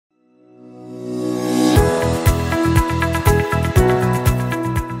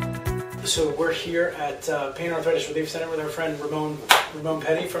So we're here at Pain Arthritis Relief Center with our friend Ramon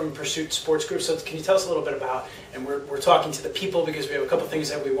Penny from Pursuit Sports Group. So can you tell us a little bit about, and we're talking to the people because we have a couple things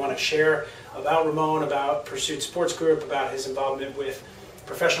that we want to share about Ramon, about Pursuit Sports Group, about his involvement with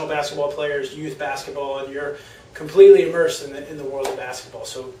professional basketball players, youth basketball, and you're completely immersed in the world of basketball.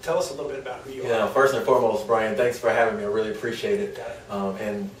 So tell us a little bit about who you are. First and foremost, Brian, thanks for having me. I really appreciate it.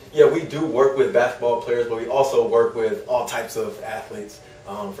 And yeah, we do work with basketball players, but we also work with all types of athletes,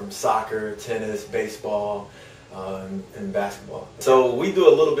 from soccer, tennis, baseball, and basketball. So we do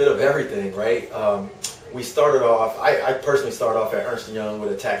a little bit of everything, right? We started off, I personally started off at Ernst & Young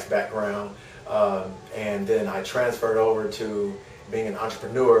with a tax background, and then I transferred over to being an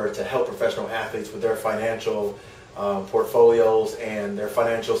entrepreneur to help professional athletes with their financial portfolios and their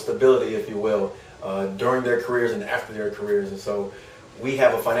financial stability, if you will, during their careers and after their careers. And so we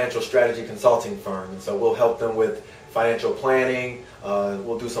have a financial strategy consulting firm, and so we'll help them with financial planning,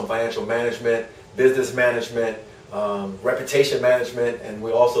 we'll do some financial management, business management, reputation management, and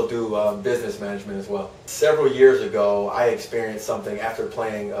we also do business management as well. Several years ago, I experienced something after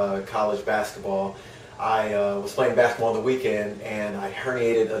playing college basketball. I was playing basketball on the weekend and I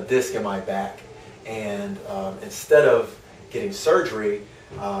herniated a disc in my back, and instead of getting surgery,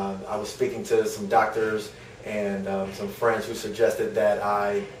 I was speaking to some doctors and some friends who suggested that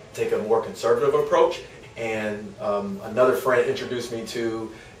I take a more conservative approach, and another friend introduced me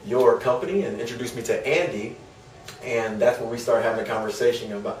to your company and introduced me to Andy, and that's when we started having a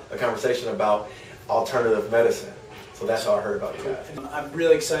conversation about alternative medicine. So that's how I heard about you guys. I'm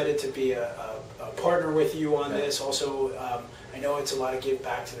really excited to be a partner with you on this. Also, I know it's a lot of give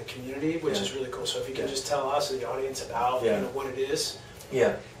back to the community, which is really cool. So if you can just tell us, the audience, about what it is.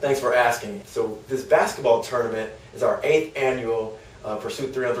 Yeah, thanks for asking. So this basketball tournament is our 8th annual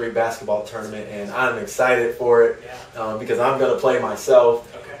Pursuit 3-on-3 basketball tournament, and I'm excited for it because I'm going to play myself.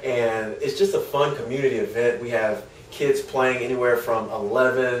 And it's just a fun community event. We have kids playing anywhere from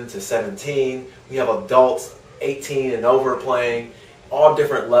 11 to 17. We have adults 18 and over playing, all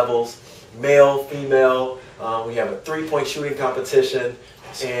different levels, male, female. We have a 3-point shooting competition,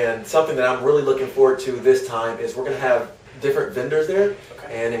 and something that I'm really looking forward to this time is we're going to have different vendors there,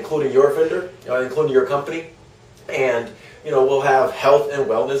 and including your vendor, including your company, and we'll have health and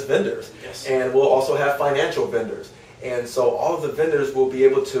wellness vendors, and we'll also have financial vendors. And so all of the vendors will be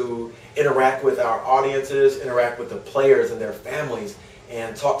able to interact with our audiences, interact with the players and their families,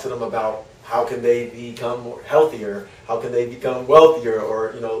 and talk to them about how can they become more healthier, how can they become wealthier,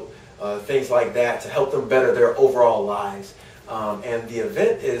 or things like that to help them better their overall lives. And the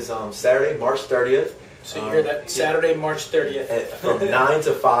event is Saturday, March 30th. So you hear that? Saturday, March 30th. From 9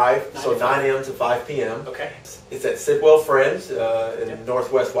 to 5, so 9 a.m. to 5 p.m. Okay. It's at Sidwell Friends in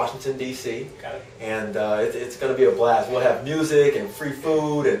Northwest Washington, D.C. Got it. And it's going to be a blast. We'll have music and free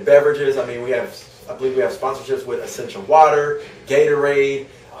food and beverages. I mean, I believe we have sponsorships with Essential Water, Gatorade,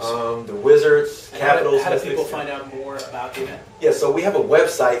 the Wizards, Capitals. How do people find out more about the event? Yeah, so we have a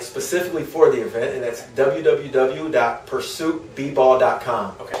website specifically for the event, and that's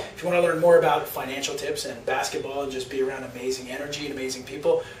www.pursuitbball.com. Okay. If you want to learn more about financial tips and basketball and just be around amazing energy and amazing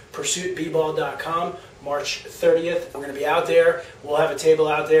people, pursuitbball.com. March 30th. We're going to be out there. We'll have a table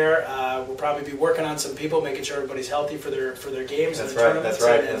out there. We'll probably be working on some people, making sure everybody's healthy for their games and their tournaments.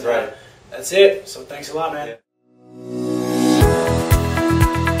 That's right. That's it. So thanks a lot, man. Yeah.